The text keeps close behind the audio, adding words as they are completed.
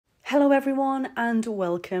Hello everyone and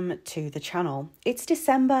welcome to the channel. It's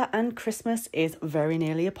December and Christmas is very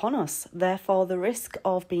nearly upon us. Therefore, the risk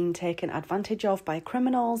of being taken advantage of by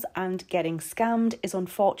criminals and getting scammed is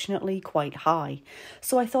unfortunately quite high.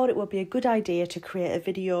 So I thought it would be a good idea to create a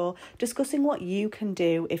video discussing what you can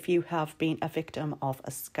do if you have been a victim of a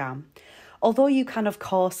scam. Although you can of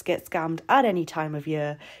course get scammed at any time of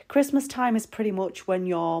year, Christmas time is pretty much when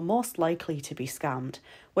you're most likely to be scammed,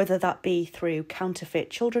 whether that be through counterfeit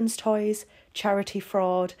children's toys, charity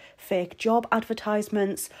fraud, fake job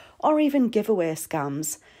advertisements, or even giveaway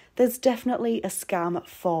scams. There's definitely a scam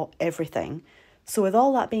for everything. So with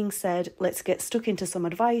all that being said, let's get stuck into some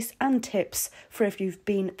advice and tips for if you've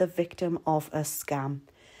been the victim of a scam.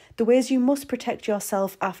 The ways you must protect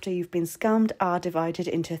yourself after you've been scammed are divided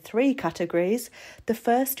into three categories. The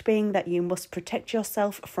first being that you must protect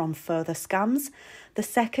yourself from further scams. The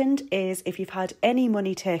second is if you've had any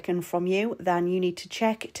money taken from you, then you need to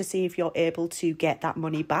check to see if you're able to get that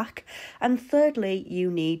money back. And thirdly,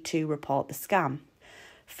 you need to report the scam.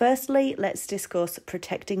 Firstly, let's discuss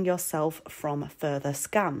protecting yourself from further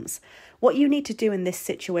scams. What you need to do in this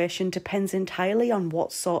situation depends entirely on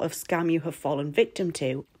what sort of scam you have fallen victim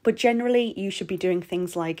to. But generally, you should be doing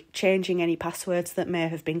things like changing any passwords that may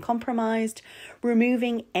have been compromised,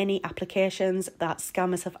 removing any applications that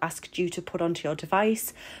scammers have asked you to put onto your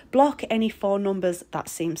device, block any phone numbers that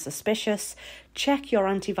seem suspicious, check your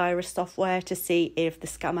antivirus software to see if the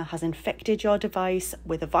scammer has infected your device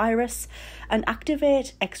with a virus, and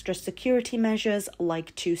activate extra security measures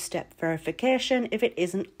like two-step verification if it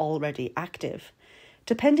isn't already active.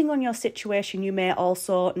 Depending on your situation, you may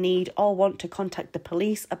also need or want to contact the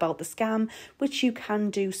police about the scam, which you can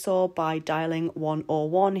do so by dialing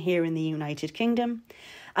 101 here in the United Kingdom.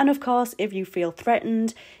 And of course, if you feel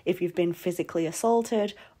threatened, if you've been physically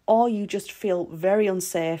assaulted, or you just feel very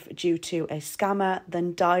unsafe due to a scammer,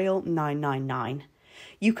 then dial 999.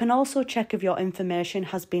 You can also check if your information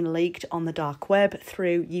has been leaked on the dark web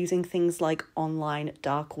through using things like online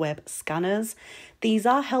dark web scanners. These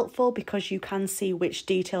are helpful because you can see which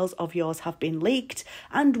details of yours have been leaked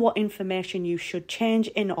and what information you should change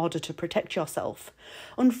in order to protect yourself.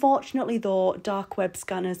 Unfortunately though, dark web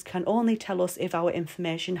scanners can only tell us if our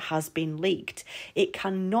information has been leaked. It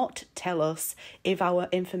cannot tell us if our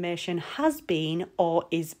information has been or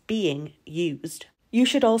is being used. You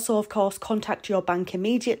should also, of course, contact your bank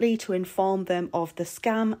immediately to inform them of the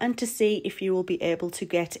scam and to see if you will be able to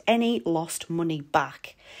get any lost money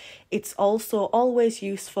back. It's also always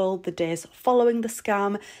useful the days following the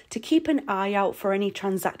scam to keep an eye out for any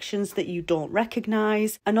transactions that you don't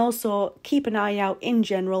recognise, and also keep an eye out in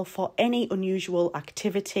general for any unusual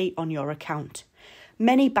activity on your account.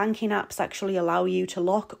 Many banking apps actually allow you to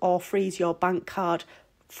lock or freeze your bank card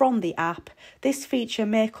from the app. This feature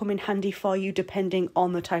may come in handy for you depending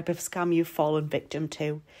on the type of scam you've fallen victim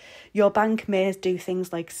to. Your bank may do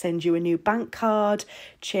things like send you a new bank card,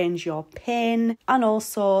 change your PIN, and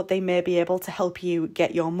also they may be able to help you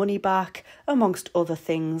get your money back, amongst other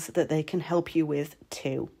things that they can help you with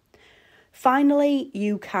too. Finally,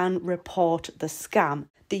 you can report the scam.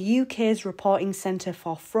 The UK's reporting centre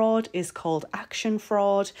for fraud is called Action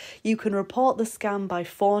Fraud. You can report the scam by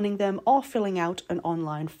phoning them or filling out an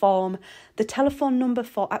online form. The telephone number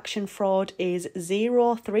for Action Fraud is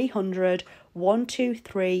 0300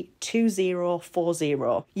 123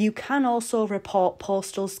 2040. You can also report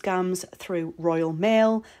postal scams through Royal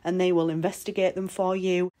Mail and they will investigate them for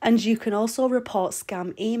you. And you can also report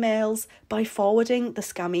scam emails by forwarding the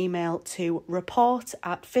scam email to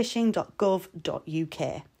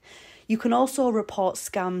report@phishing.gov.uk. You can also report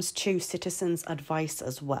scams to Citizens Advice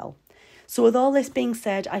as well. So with all this being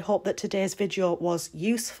said, I hope that today's video was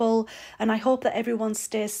useful and I hope that everyone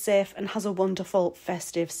stays safe and has a wonderful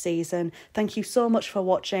festive season. Thank you so much for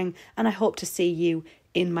watching and I hope to see you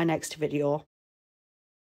in my next video.